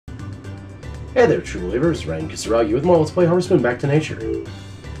Hey there, true believers, Ryan Kisaragi with more Let's Play Harvest Moon Back to Nature.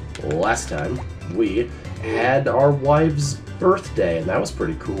 Last time, we had our wife's birthday, and that was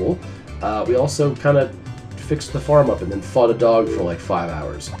pretty cool. We also kind of fixed the farm up and then fought a dog for like 5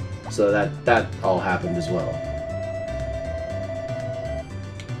 hours. So that all happened as well.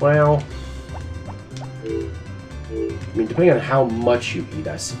 Well, I mean, depending on how much you eat,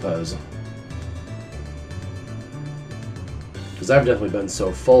 I suppose. Because I've definitely been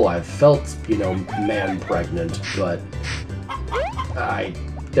so full, I've felt, you know, man-pregnant, but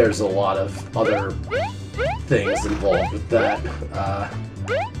there's a lot of other things involved with that.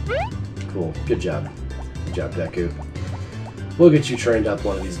 Cool. Good job. Good job, Deku. We'll get you trained up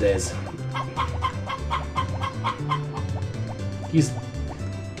one of these days. He's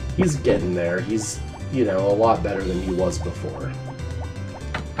getting there. He's, you know, a lot better than he was before.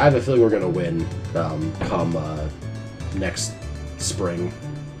 I have a feeling we're gonna win come next spring.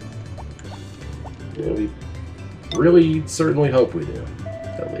 You know, we really certainly hope we do,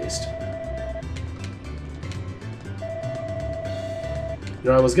 at least.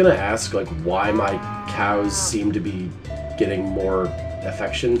 You know, I was gonna ask, like, why my cows seem to be getting more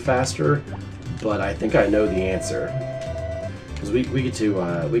affection faster, but I think I know the answer. Because we get to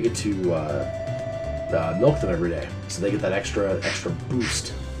milk them every day, so they get that extra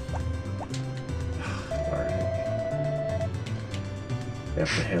boost. Alright. We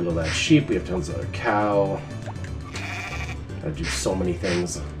have to handle that sheep, we have to handle that cow. Gotta do so many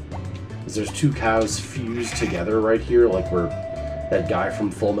things. Because there's 2 cows fused together right here, like we're that guy from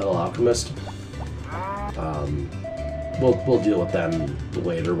Full Metal Alchemist. We'll deal with them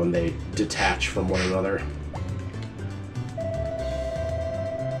later when they detach from one another.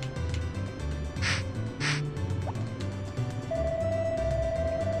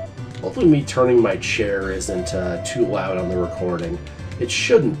 Hopefully me turning my chair isn't too loud on the recording. It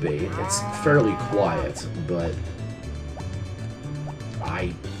shouldn't be. It's fairly quiet, but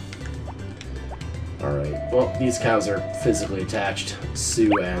Alright, well, these cows are physically attached.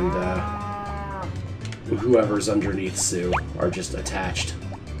 Sue and whoever's underneath Sue are just attached.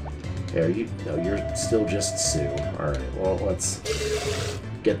 Yeah, no, you're still just Sue. Alright, well, let's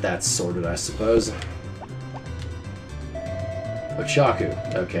get that sorted, I suppose.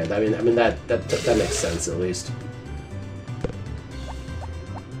 Ochaku. Okay, I mean that makes sense at least.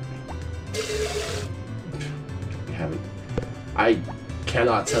 We haven't. I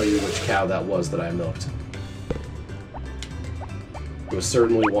cannot tell you which cow that was that I milked. It was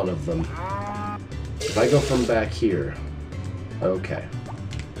certainly one of them. If I go from back here, okay,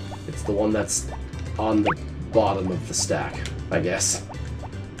 it's the one that's on the bottom of the stack, I guess.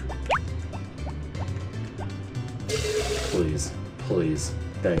 Please. Please.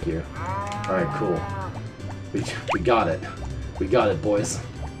 Thank you. Alright, cool. We got it. We got it, boys.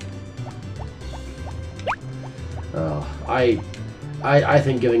 I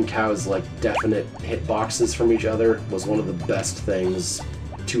think giving cows, like, definite hitboxes from each other was one of the best things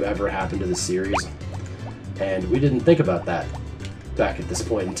to ever happen to the series. And we didn't think about that back at this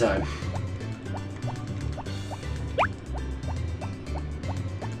point in time.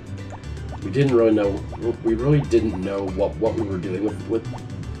 We really didn't know what we were doing with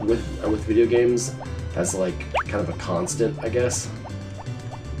video games as, like, kind of a constant, I guess.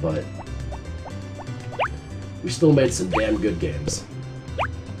 But we still made some damn good games.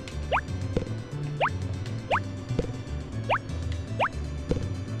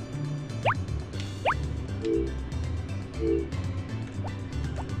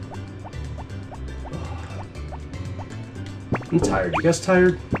 I'm tired. You guys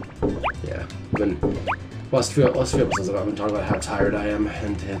tired? Yeah. Last few episodes I've been talking about how tired I am,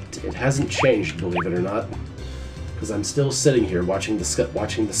 and it hasn't changed, believe it or not. Because I'm still sitting here watching the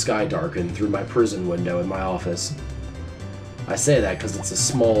sky darken through my prison window in my office. I say that because it's a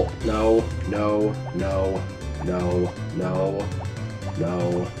small... No.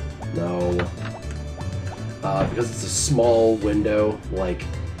 Because it's a small window, like,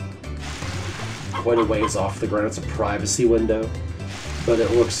 quite a ways off the ground. It's a privacy window, but it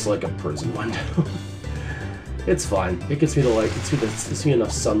looks like a prison window. It's fine. It gets me the light. It gets me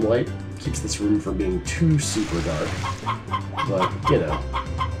enough sunlight. Keeps this room from being too super dark. But, you know,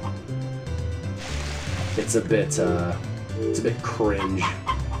 it's a bit cringe.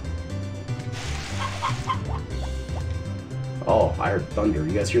 Oh, I heard thunder.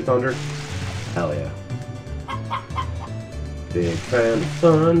 You guys hear thunder? Hell yeah. Big fan of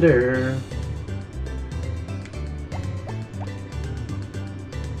thunder.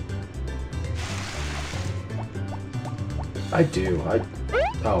 I do.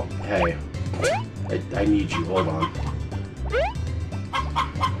 Oh, hey. I need you. Hold on.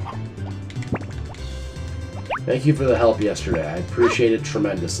 Thank you for the help yesterday. I appreciate it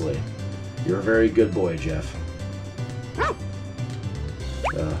tremendously. You're a very good boy, Jeff.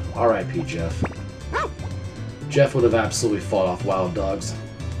 R.I.P. Jeff. Jeff would have absolutely fought off wild dogs.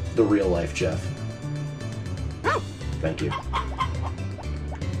 The real life Jeff. Thank you.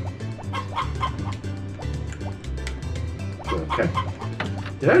 Okay.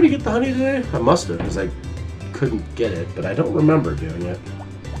 Did I already get the honey today? I must have, because I couldn't get it, but I don't remember doing it.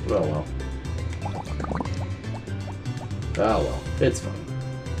 Oh well. Oh well, it's fine.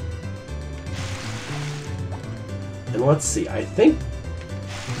 And let's see, I think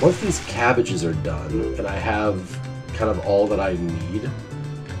once these cabbages are done, and I have kind of all that I need,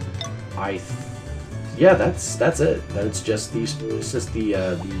 yeah, that's it. Then it's just these, it's just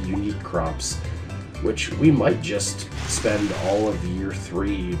the unique crops, which we might just spend all of year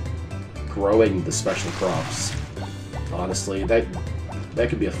 3 growing the special crops. Honestly, that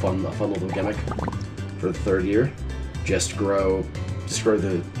could be a fun little gimmick for the 3rd year. Just grow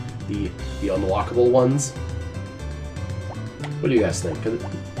the unlockable ones. What do you guys think?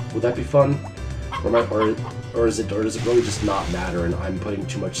 Would that be fun? Or does it really just not matter and I'm putting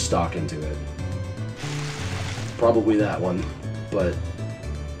too much stock into it? Probably that one, but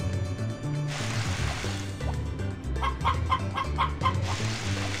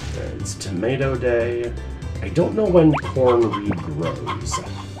it's tomato day. I don't know when corn regrows.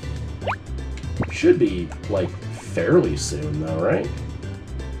 Should be, like, fairly soon, though, right?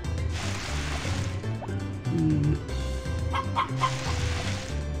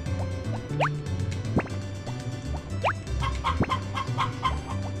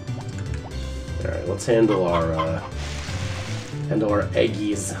 Alright, let's handle our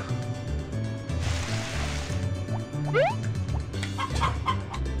eggies.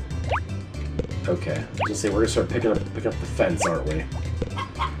 Okay, I was gonna say, we're gonna start picking up the fence, aren't we?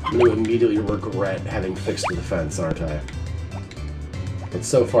 I'm gonna immediately regret having fixed the fence, aren't I? But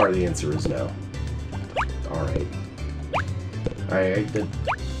so far, the answer is no. Alright. Alright,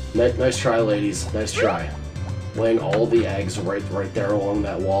 nice try, ladies. Nice try. Laying all the eggs right there along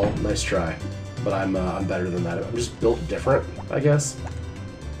that wall. Nice try. But I'm better than that. I'm just built different, I guess.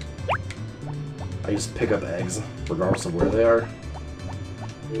 I just pick up eggs, regardless of where they are.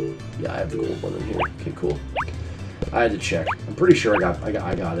 Yeah, I have the gold one in here. Okay, cool. I had to check. I'm pretty sure I got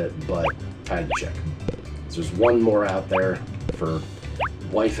it, but I had to check. So there's one more out there for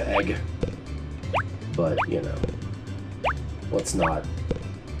wife egg, but you know, let's not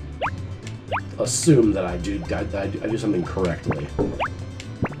assume that I do something correctly.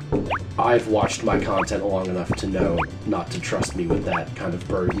 I've watched my content long enough to know not to trust me with that kind of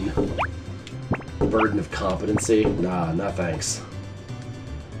burden. Burden of competency? Nah, thanks.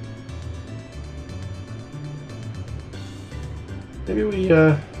 Maybe we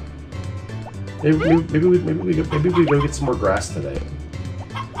go get some more grass today.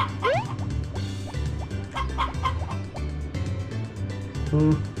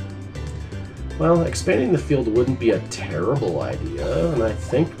 Well, expanding the field wouldn't be a terrible idea, and I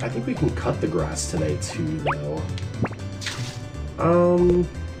think we can cut the grass today too, though.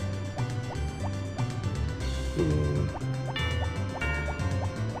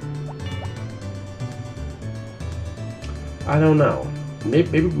 I don't know.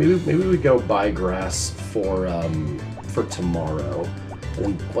 Maybe we go buy grass for tomorrow,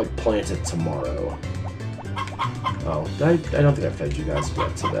 and like plant it tomorrow. Oh, I don't think I fed you guys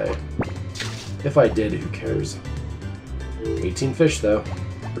yet today. If I did, who cares? 18 fish though.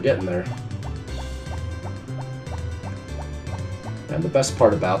 We're getting there. And the best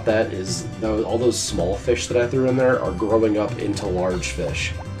part about that is all those small fish that I threw in there are growing up into large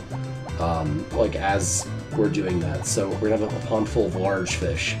fish. Like as we're doing that, so we're gonna have a pond full of large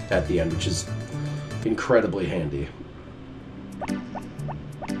fish at the end, which is incredibly handy.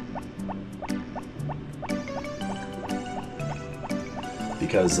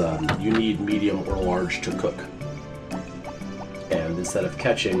 Because you need medium or large to cook. And instead of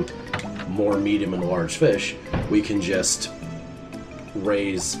catching more medium and large fish, we can just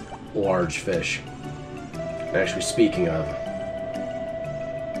raise large fish. Actually, speaking of,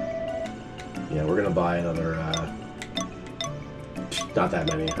 yeah, we're gonna buy another, not that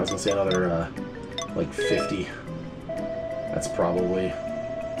many. I was gonna say another, like 50. That's probably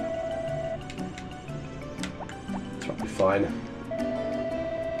fine.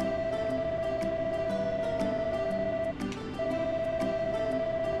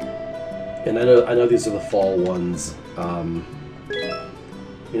 And I know these are the fall ones.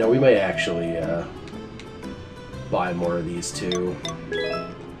 You know, we may actually buy more of these too.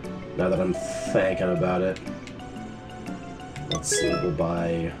 Now that I'm thinking about it. Let's see, we'll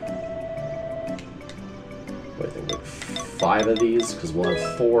buy What do you think, like 5 of these? Because we'll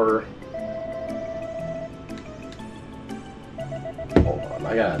have 4. Hold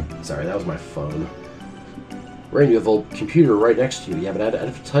on, sorry, that was my phone. Rain, you have a computer right next to you. Yeah, but I'd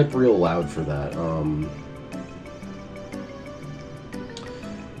have to type real loud for that.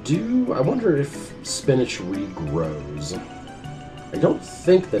 I wonder if spinach regrows. I don't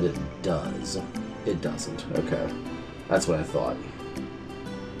think that it does. It doesn't. Okay. That's what I thought.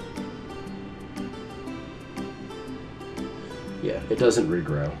 Yeah, it doesn't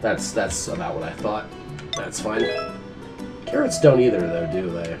regrow. That's about what I thought. That's fine. Carrots don't either, though, do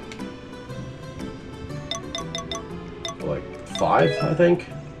they? Like 5, I think?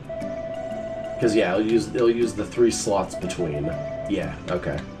 Because, yeah, they'll use the 3 slots between. Yeah,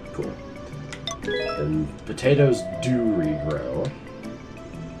 okay. Cool. And potatoes do regrow.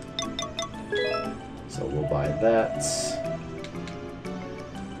 So we'll buy that.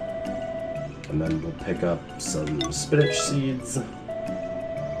 And then we'll pick up some spinach seeds.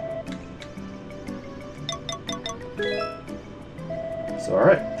 So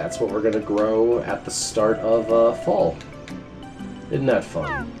alright, that's what we're going to grow at the start of fall. Isn't that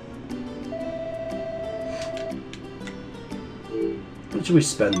fun? What should we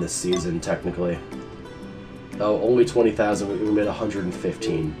spend this season, technically? Oh, only 20,000. We made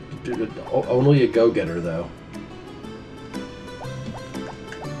 115. Only a go-getter, though.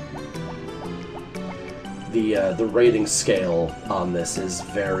 The rating scale on this is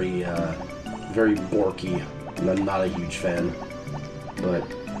very borky, and I'm not a huge fan. But,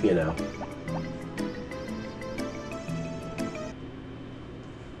 you know.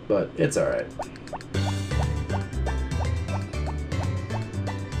 But it's alright.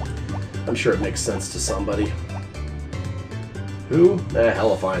 I'm sure it makes sense to somebody. Who?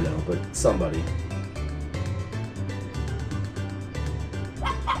 Hell if I know, but somebody.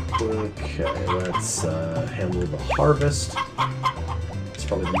 Okay, let's handle the harvest. It's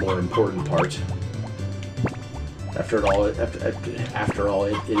probably the more important part. After all, it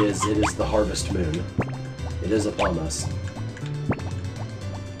is the harvest moon. It is upon us.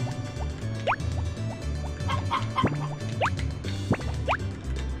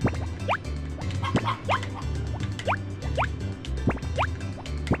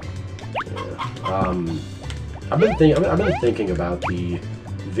 I've been thinking about the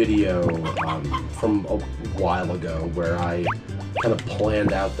video from a while ago where I kind of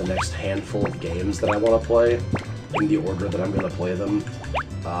planned out the next handful of games that I want to play in the order that I'm going to play them.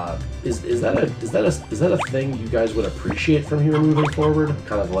 Is that a thing you guys would appreciate from here moving forward?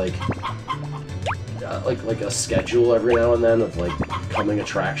 Kind of like a schedule every now and then of like coming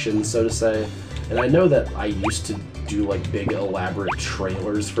attractions, so to say. And I know that I used to do like big elaborate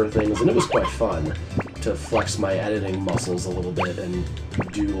trailers for things, and it was quite fun to flex my editing muscles a little bit and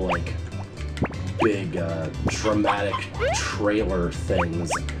do like big dramatic trailer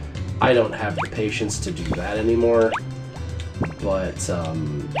things. I don't have the patience to do that anymore, but is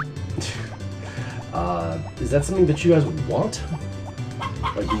that something that you guys would want?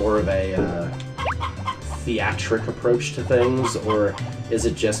 Like more of a theatric approach to things, or is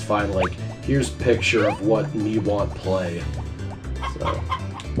it just fine like, here's a picture of what me want play? So,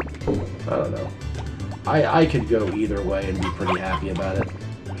 I don't know. I could go either way and be pretty happy about it.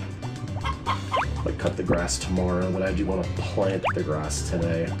 Like cut the grass tomorrow, but I do want to plant the grass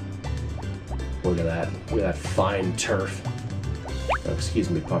today. Look at that. Look at that fine turf. Oh, excuse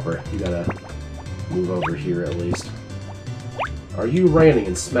me, pupper. You gotta move over here at least. Are you raining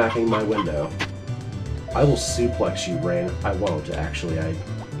and smacking my window? I will suplex you, Rain. I won't, actually. I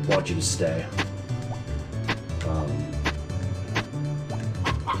want you to stay.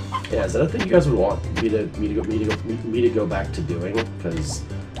 Yeah, is that a thing you guys would want me to go back to doing? Because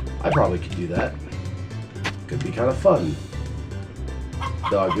I probably could do that. Could be kind of fun.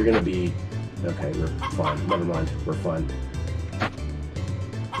 Dog, you're gonna be... Okay, we're fine. Never mind. We're fine.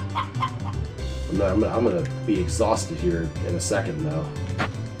 I'm gonna be exhausted here in a second, though.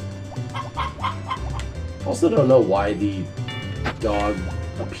 Also don't know why the dog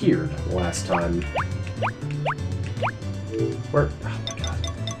appeared last time. Where? Oh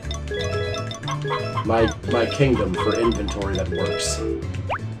my god. My kingdom for inventory that works.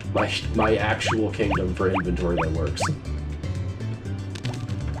 My actual kingdom for inventory that works.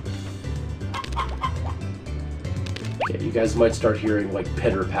 Okay, you guys might start hearing like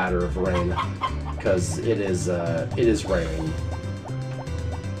pitter-patter of rain, because it is raining.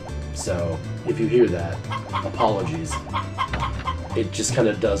 So if you hear that, apologies. It just kind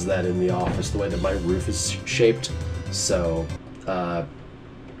of does that in the office, the way that my roof is shaped. So,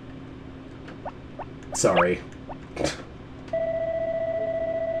 sorry.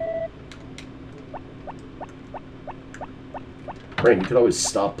 Rain, you could always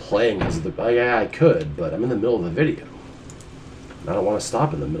stop playing because of the... Oh, yeah, I could, but I'm in the middle of the video. I don't want to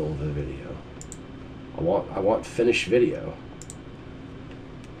stop in the middle of the video. I want finished video.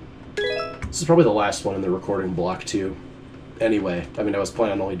 This is probably the last one in the recording block, too. Anyway, I mean, I was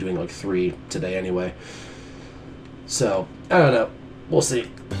planning on only doing, like, 3 today anyway. So, I don't know. We'll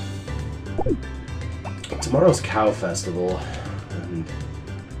see. Tomorrow's Cow Festival, and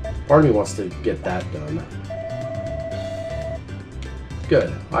part of me wants to get that done.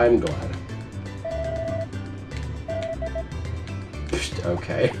 Good. I'm glad.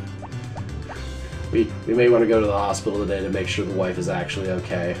 Okay. We may want to go to the hospital today to make sure the wife is actually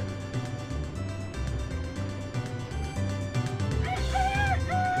okay.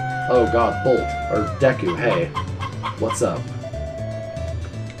 Oh god, Bolt. Or Deku, hey. What's up?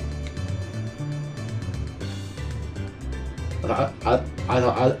 I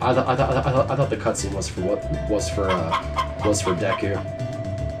thought the cutscene was for Deku.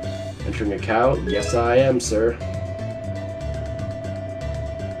 Entering a cow? Yes, I am, sir.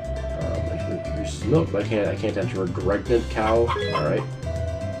 Introduces milk, but I can't enter a pregnant cow. All right.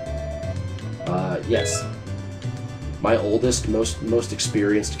 Yes. My oldest, most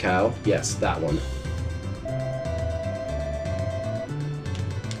experienced cow. Yes, that one.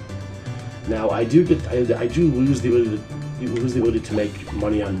 Now I do lose the ability to make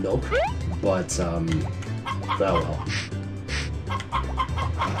money on milk, but oh well.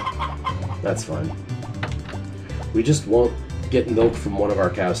 That's fine. We just won't get milk from one of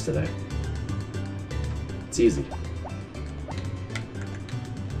our cows today. It's easy.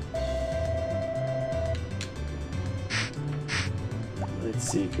 Light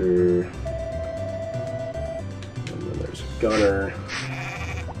Seeker. And then there's Gunner.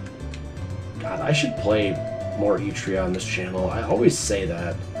 God, I should play more Etria on this channel. I always say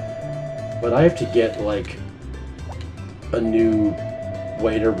that. But I have to get, like, a new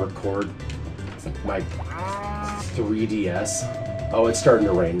way to record my 3DS. Oh, it's starting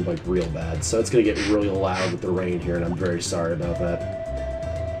to rain, like, real bad. So it's going to get really loud with the rain here, and I'm very sorry about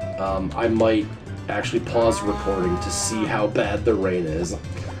that. I might actually pause recording to see how bad the rain is.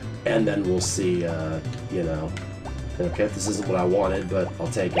 And then we'll see, you know. Okay, this isn't what I wanted, but I'll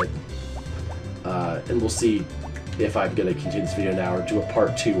take it. And we'll see if I'm going to continue this video now or do a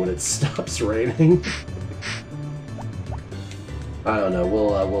part 2 when it stops raining. I don't know.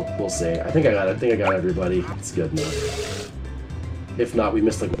 We'll see. I think I got everybody. It's good enough. If not, we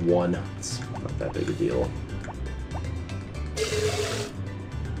missed like 1. It's not that big a deal.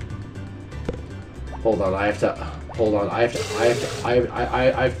 Hold on. I have to. Hold on. I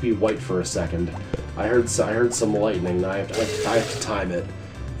have to be white for a second. I heard some lightning. And I have to time it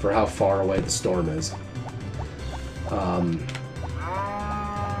for how far away the storm is. I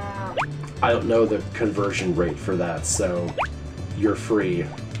don't know the conversion rate for that, so you're free,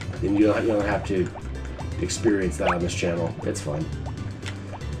 and you don't have to experience that on this channel. It's fine.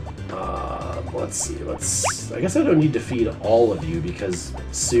 Let's see. I guess I don't need to feed all of you because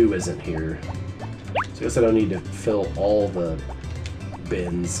Sue isn't here. So I guess I don't need to fill all the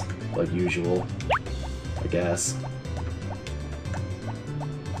bins like usual. I guess.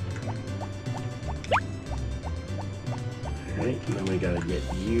 Alright, and then we gotta get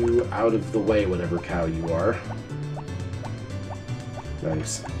you out of the way, whatever cow you are.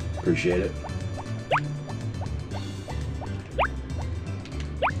 Nice. Appreciate it.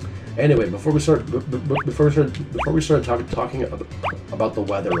 Anyway, before we start talking about the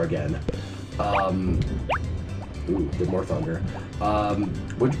weather again, ooh, did more thunder.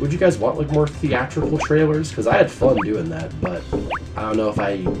 Would you guys want like more theatrical trailers? Because I had fun doing that, but I don't know if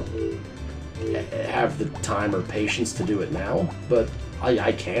I have the time or patience to do it now. But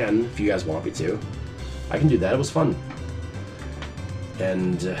I can if you guys want me to. I can do that. It was fun.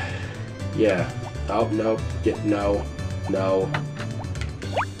 And yeah. Oh no! No.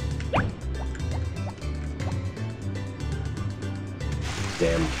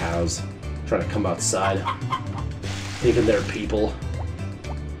 Damn cows. Trying to come outside. Thinking they're people.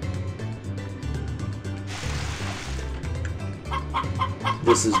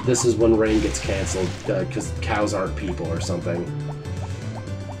 This is when rain gets canceled, because cows aren't people or something.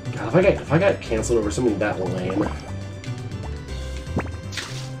 God, if I got canceled over something that lame.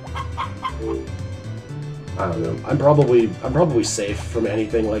 I don't know. I'm probably safe from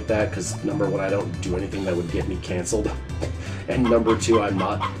anything like that, because number 1, I don't do anything that would get me canceled. And number 2,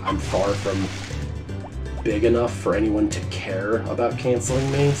 I'm far from big enough for anyone to care about canceling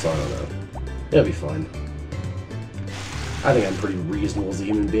me, so I don't know. It'll be fine. I think I'm pretty reasonable as a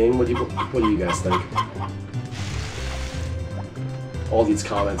human being. What do you guys think? All these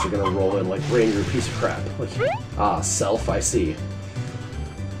comments are gonna roll in like, Rain, you're a piece of crap. Like, ah, self, I see.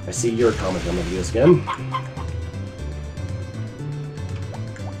 I see you're commenting on the videos again.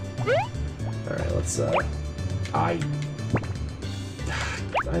 Alright, let's,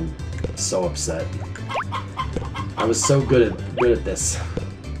 I'm so upset. I was so good at this.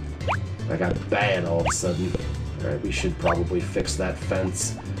 I got bad all of a sudden. Alright, we should probably fix that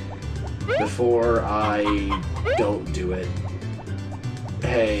fence before I don't do it.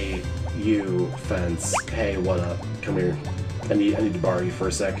 Hey, you, fence. Hey, what up? Come here. I need to borrow you for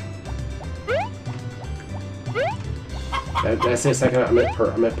a sec. Did I say a second? I meant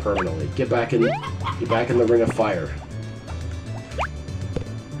permanently. Get back in the ring of fire.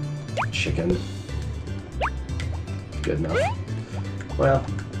 Chicken. Good enough. Well,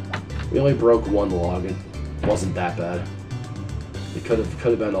 we only broke one log. It wasn't that bad. It could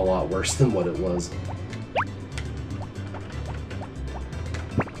have been a lot worse than what it was.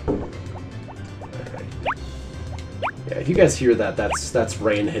 Alright. Yeah, if you guys hear that, that's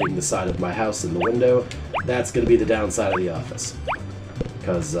rain hitting the side of my house in the window. That's gonna be the downside of the office.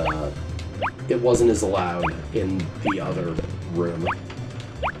 Because it wasn't as loud in the other room.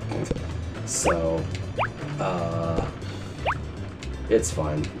 So it's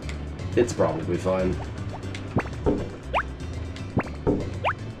fine. It's probably fine.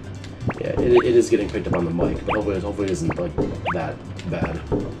 Yeah, it is getting picked up on the mic, but hopefully it isn't like that bad.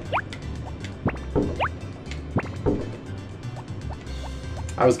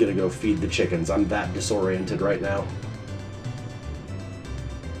 I was gonna go feed the chickens. I'm that disoriented right now.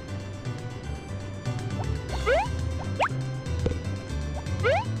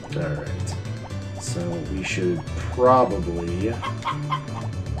 Alright. So we should probably...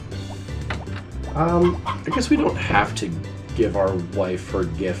 I guess we don't have to give our wife her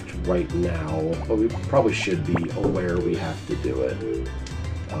gift right now, but we probably should be aware we have to do it.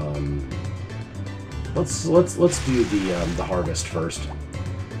 Let's do the harvest first.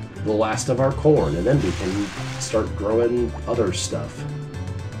 The last of our corn, and then we can start growing other stuff.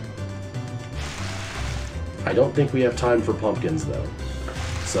 I don't think we have time for pumpkins, though.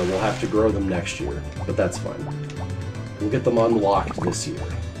 So we'll have to grow them next year, but that's fine. We'll get them unlocked this year.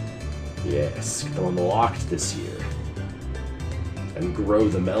 Yes, get them unlocked this year. And grow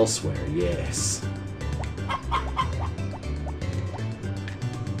them elsewhere, yes.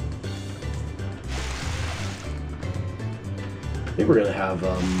 I think we're gonna have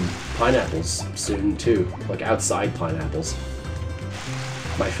pineapples soon too, like outside pineapples.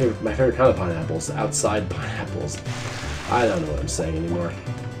 My favorite kind of pineapples, outside pineapples. I don't know what I'm saying anymore.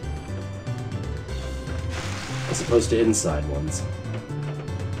 As opposed to inside ones.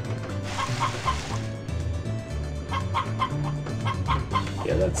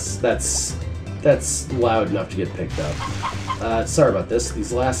 Yeah, that's loud enough to get picked up. Sorry about this.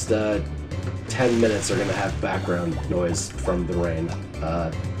 These last 10 minutes are gonna have background noise from the rain.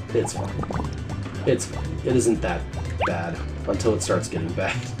 It's fine. It's fine. It isn't that bad until it starts getting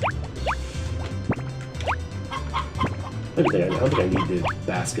bad. I don't think I need to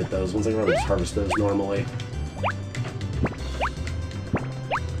basket those ones. I can just harvest those normally.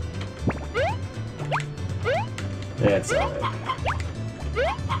 Yeah, it's alright.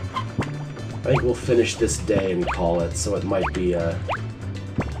 I think we'll finish this day and call it, so it might be a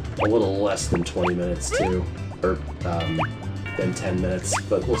little less than 20 minutes too, or than 10 minutes,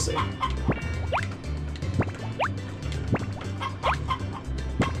 but we'll see.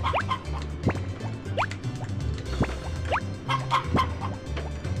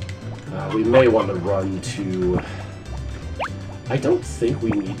 We may want to run to... I don't think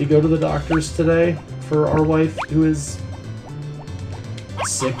we need to go to the doctor's today for our wife who is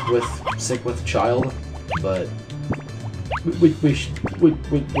sick with child, but we should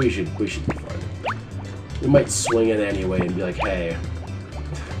be fine. We might swing it anyway and be like, hey,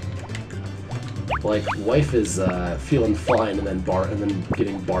 like, wife is feeling fine and then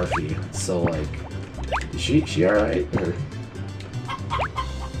getting barfy, so like, is she all right? Or...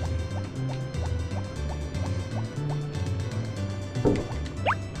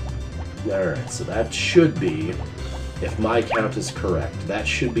 Alright, so that should be, if my count is correct, that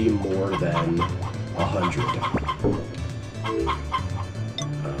should be more than 100.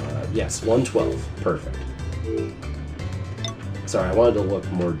 Yes, 112. Perfect. Sorry, I wanted to look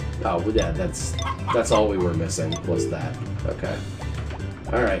more... Oh, yeah, that's all we were missing, was that. Okay.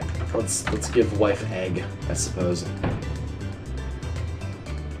 Alright, let's give wife egg, I suppose.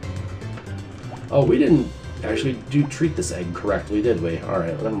 Oh, we didn't actually treat this egg correctly, did we?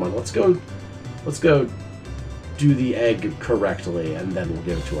 Alright, never mind. Let's go do the egg correctly, and then we'll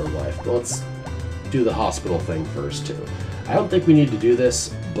give it to our wife. But let's do the hospital thing first, too. I don't think we need to do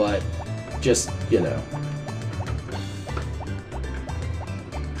this, but just, you know.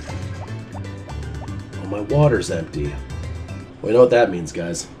 my water's empty. Well, you know what that means,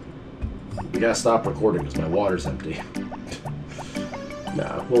 guys. We gotta stop recording because my water's empty.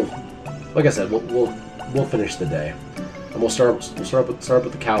 Nah, like I said, we'll finish the day, and we'll start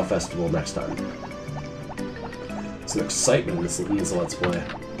with the Cow Festival next time. It's an excitement in this Let's Play.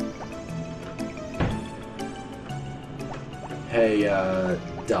 Hey,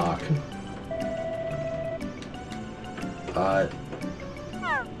 Doc. I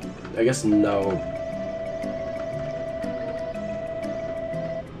guess no.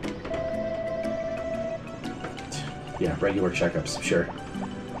 Yeah, regular checkups, sure.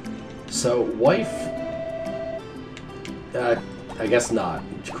 So, wife? I guess not.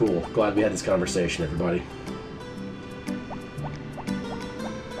 Cool. Glad we had this conversation, everybody.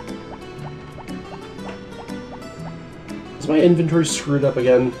 Is my inventory screwed up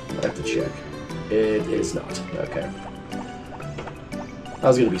again? I have to check. It is not. Okay. I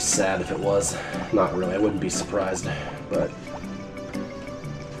was gonna be sad if it was. Not really. I wouldn't be surprised. But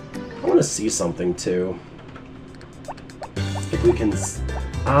I want to see something too. If we can,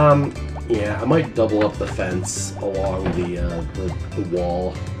 yeah, I might double up the fence along the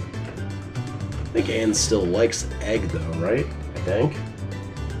wall. I think Anne still likes egg though, right? I think.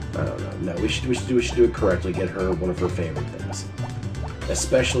 I don't know. No, we should do it correctly. Get her one of her favorite things,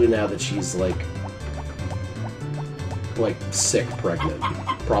 especially now that she's like sick, pregnant.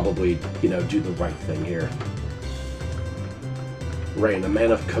 Probably, you know, do the right thing here. Rain, a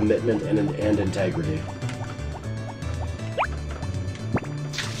man of commitment and integrity.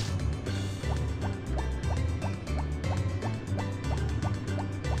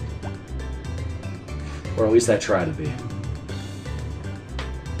 Or at least I try to be.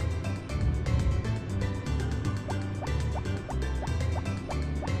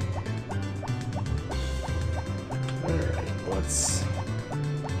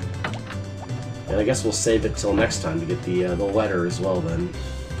 And I guess we'll save it till next time to get the letter as well then,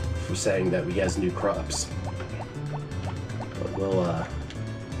 for saying that we has new crops. But we'll,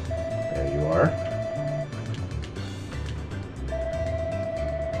 there you are.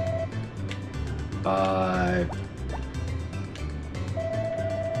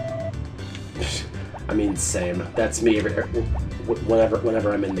 I mean, same. That's me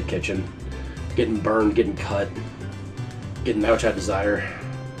whenever I'm in the kitchen. Getting burned, getting cut, getting ouch I desire.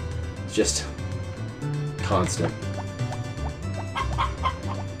 It's just constant.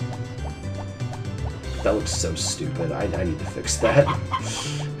 That looks so stupid. I need to fix that.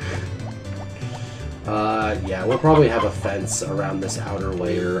 Yeah, we'll probably have a fence around this outer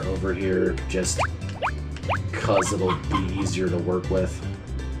layer over here, just because it'll be easier to work with.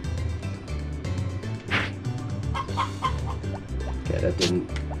 Okay, that didn't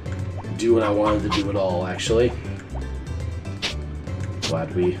do what I wanted to do at all, actually.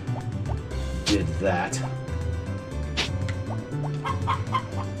 Glad we did that.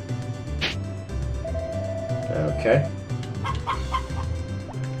 Okay.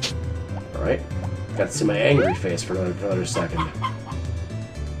 Alright. Got to see my angry face for another second.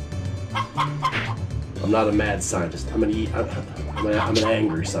 I'm not a mad scientist. I'm an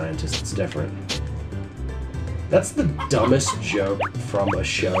angry scientist. It's different. That's the dumbest joke from a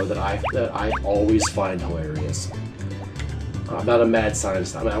show that I always find hilarious. I'm not a mad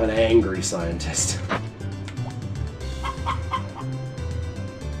scientist. I'm an angry scientist.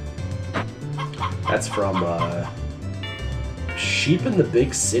 That's from Sheep in the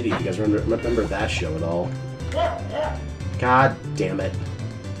Big City. You guys remember that show at all? God damn it.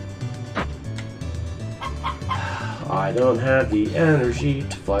 I don't have the energy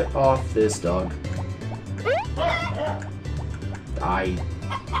to fight off this dog. I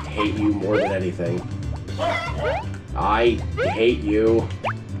hate you more than anything. I hate you.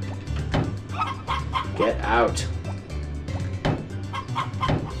 Get out.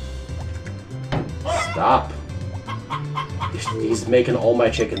 Stop. He's making all my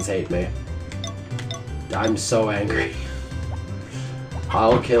chickens hate me. I'm so angry.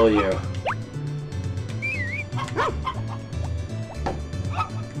 I'll kill you.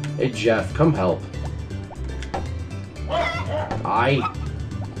 Hey Jeff, come help. I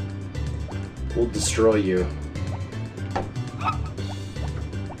will destroy you.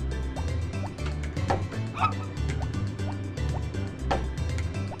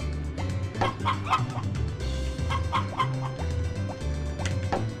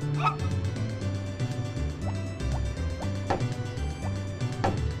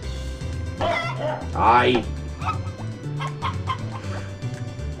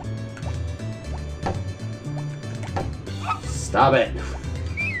 Stop it.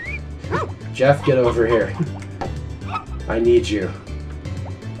 Jeff, get over here. I need you.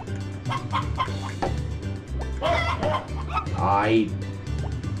 I'm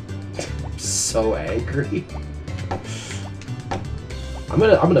so angry. I'm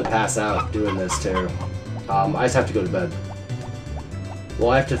gonna pass out doing this too. I just have to go to bed.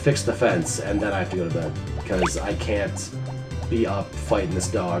 Well, I have to fix the fence, and then I have to go to bed because I can't be up fighting this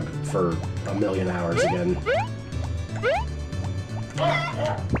dog for a million hours again.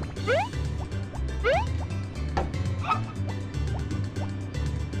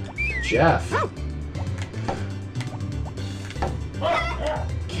 Jeff!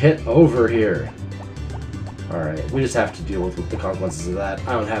 Get over here! Alright, we just have to deal with the consequences of that.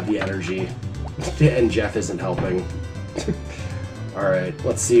 I don't have the energy, and Jeff isn't helping. Alright,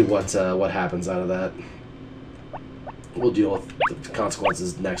 let's see what happens out of that. We'll deal with the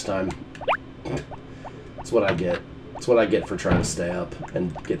consequences next time. That's what I get. That's what I get for trying to stay up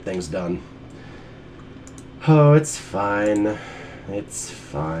and get things done. Oh, it's fine. It's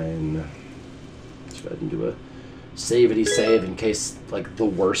fine. Let's go ahead and do a save-ity save in case, like, the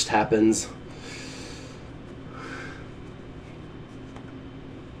worst happens.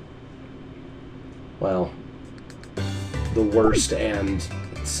 Well, the worst, and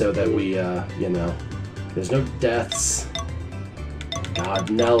so that we, you know, there's no deaths. God,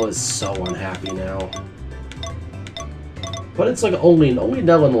 Nell is so unhappy now. But it's like only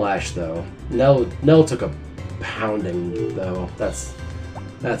Nell and Lash, though. Nell took a pounding, though. That's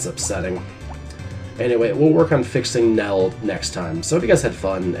upsetting. Anyway, we'll work on fixing Nell next time. So if you guys had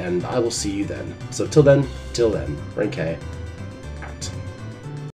fun, and I will see you then. So till then, Ren K.